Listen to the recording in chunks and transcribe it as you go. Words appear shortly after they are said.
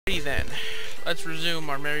Alrighty then. Let's resume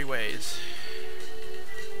our merry ways.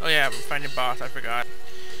 Oh yeah, we're finding boss, I forgot.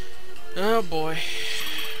 Oh boy.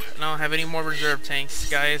 I don't have any more reserve tanks,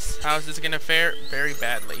 guys. How's this gonna fare? Very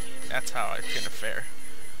badly. That's how it's gonna fare.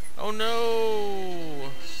 Oh no!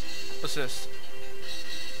 What's this?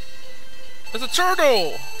 It's a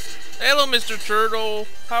turtle! Hello, Mr. Turtle.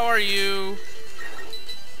 How are you?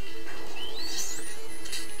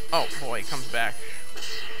 Oh boy, it comes back.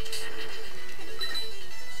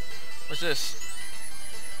 What's this?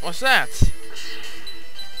 What's that?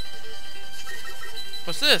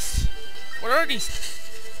 What's this? What are these?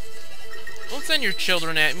 Don't send your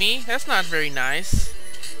children at me. That's not very nice.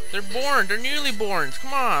 They're born. They're newly born.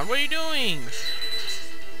 Come on. What are you doing?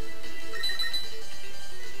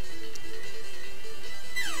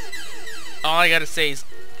 All I gotta say is,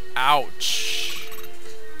 ouch.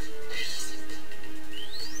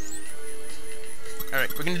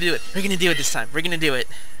 Alright, we're gonna do it. We're gonna do it this time. We're gonna do it.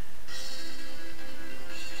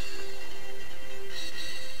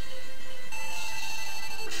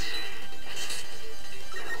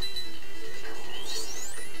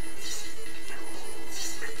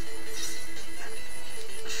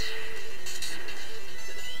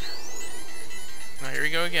 Alright, here we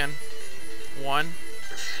go again. 1.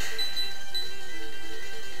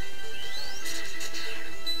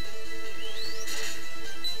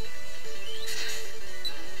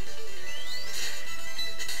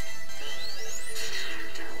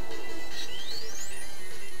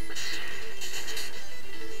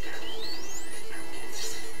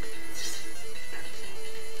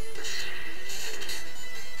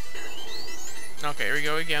 Okay, here we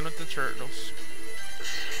go again with the turtles.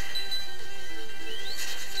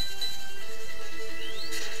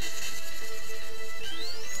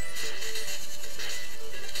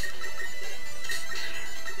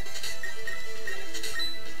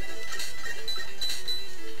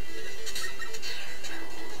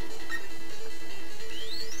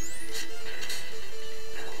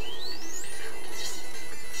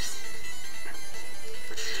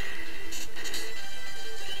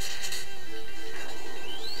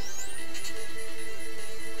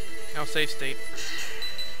 Now save state.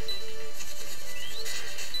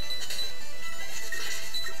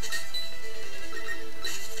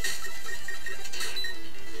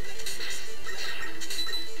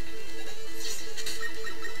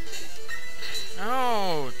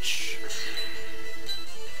 Ouch.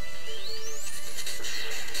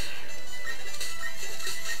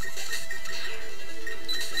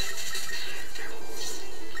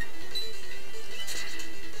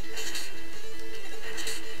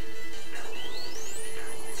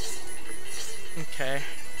 Okay.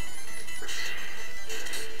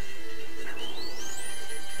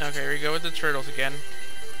 Okay, here we go with the turtles again.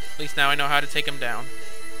 At least now I know how to take them down.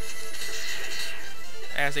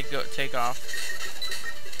 As they go take off.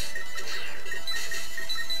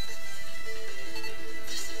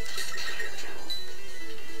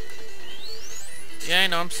 Yeah, I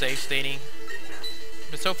know I'm safe stating.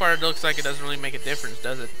 But so far it looks like it doesn't really make a difference,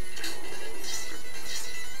 does it?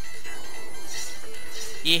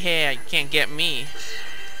 Yeah, you can't get me.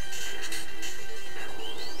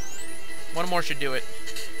 One more should do it.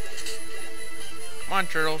 Come on,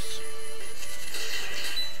 turtles.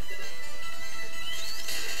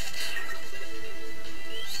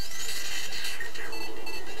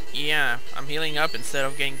 Yeah, I'm healing up instead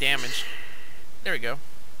of getting damaged. There we go.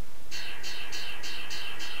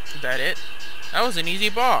 Is that it? That was an easy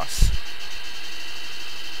boss.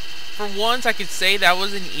 For once, I could say that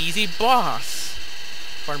was an easy boss.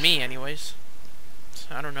 For me, anyways.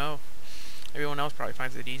 I don't know. Everyone else probably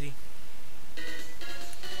finds it easy.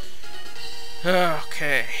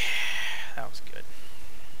 Okay. That was good.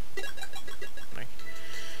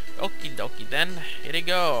 Okie dokie then. Here we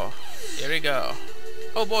go. Here we go.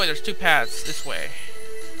 Oh boy, there's 2 paths this way.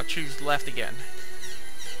 I'll choose left again.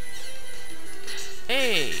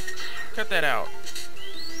 Hey! Cut that out.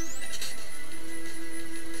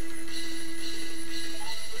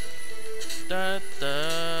 Da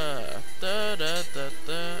da da da da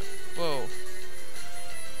da. Whoa.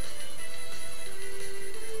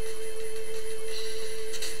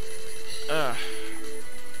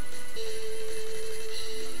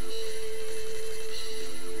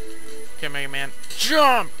 Okay, Mega Man.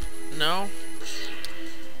 Jump! No?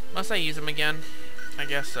 Must I use him again? I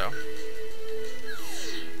guess so.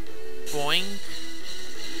 Boing.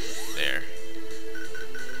 There.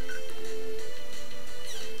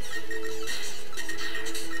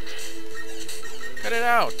 Cut it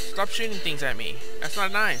out. Stop shooting things at me. That's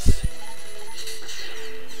not nice.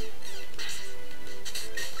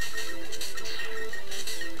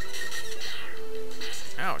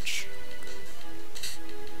 Ouch. Ouch.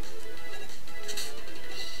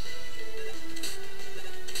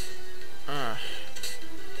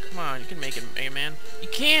 Come on, you can make it, Mega Man. You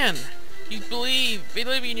can! You believe!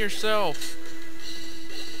 Believe in yourself!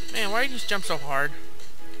 Man, why do you just jump so hard?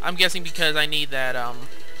 I'm guessing because I need that,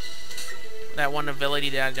 that one ability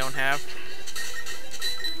that I don't have.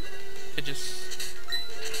 It just...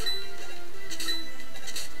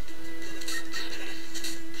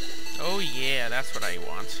 Oh yeah, that's what I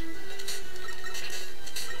want.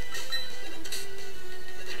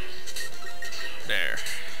 There.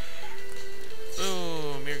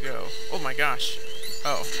 Boom, here we go. Oh my gosh.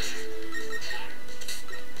 Oh.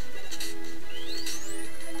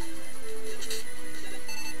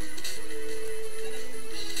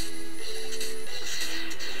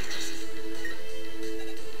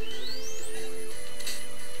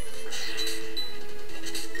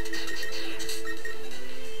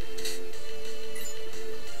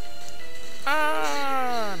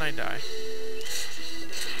 Ah, and I die.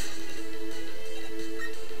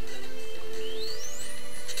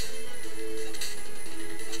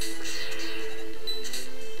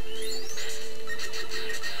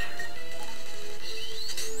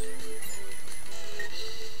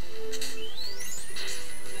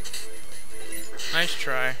 Nice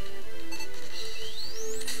try.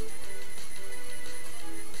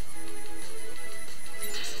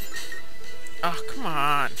 Oh, come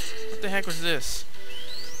on. What the heck was this?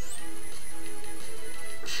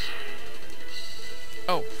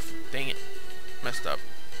 Oh, dang it. Messed up.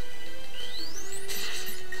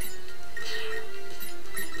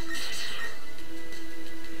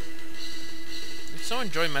 They so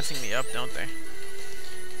enjoy messing me up, don't they?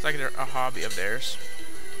 It's like they're a hobby of theirs.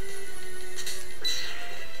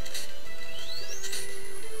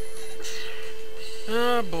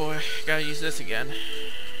 Oh boy, gotta use this again.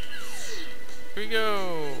 Here we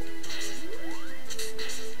go.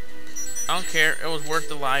 I don't care, it was worth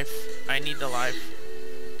the life. I need the life.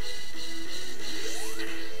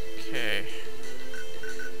 Okay.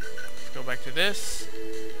 Let's go back to this.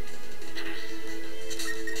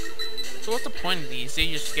 So what's the point of these? They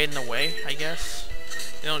just get in the way, I guess?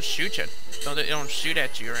 They don't shoot you. They don't shoot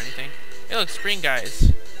at you or anything. Hey look, screen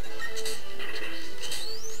guys.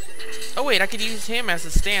 Oh wait, I could use him as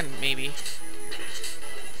a stand, maybe.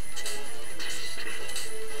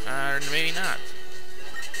 Or maybe not.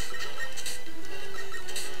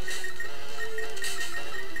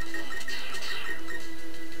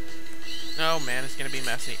 Oh man, it's gonna be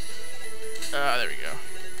messy. Ah, there we go.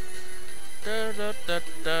 Da, da, da,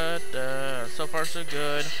 da, da. So far so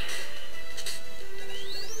good.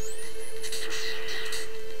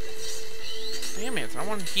 Damn it, I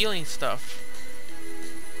want healing stuff.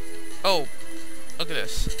 Oh, look at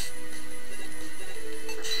this.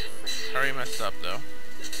 I already messed up though.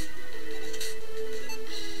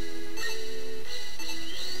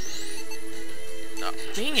 Oh,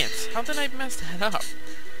 dang it! How did I mess that up?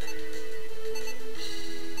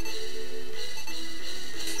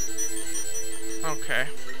 Okay.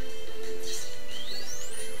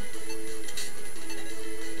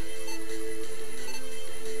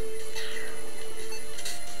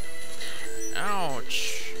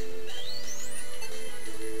 Ouch.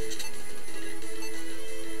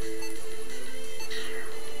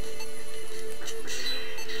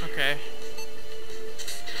 Okay.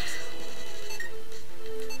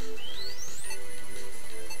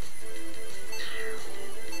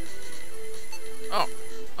 Oh.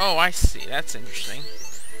 Oh, I see. That's interesting.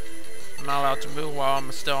 I'm not allowed to move while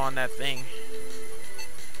I'm still on that thing.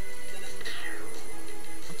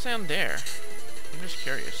 What's down there? I'm just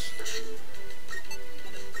curious.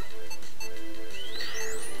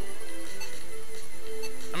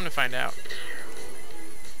 I'm gonna find out.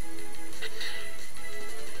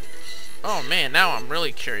 Oh man, now I'm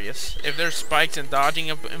really curious. If there's spikes and dodging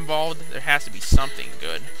involved, there has to be something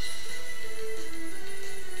good.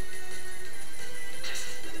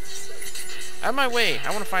 Out of my way.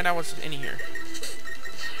 I want to find out what's in here.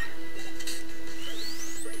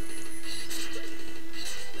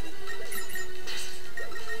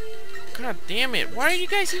 God damn it. Why are you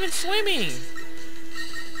guys even swimming?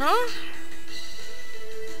 Huh?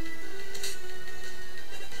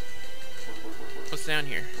 What's down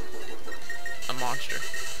here? A monster.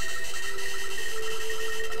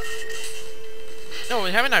 No,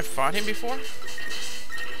 haven't I fought him before?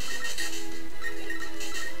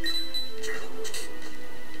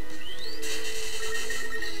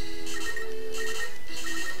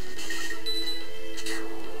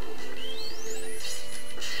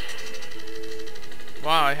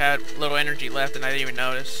 Wow, I had little energy left and I didn't even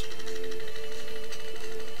notice.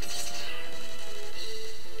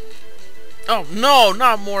 Oh no,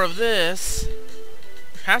 not more of this.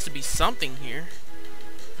 There has to be something here.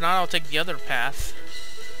 If not, I'll take the other path.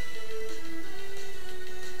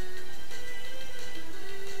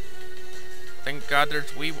 Thank God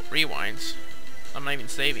there's rewinds. I'm not even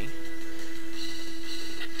saving.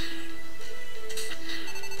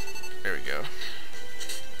 There we go.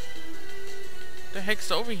 What the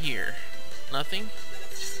heck's over here? Nothing?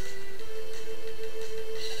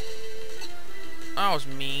 That was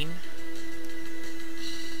mean.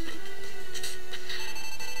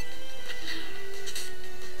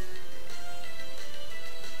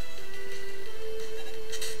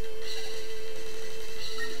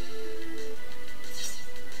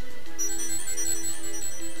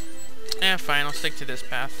 Eh, fine, I'll stick to this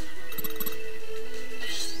path.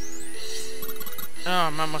 Oh,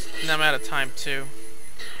 I'm out of time too.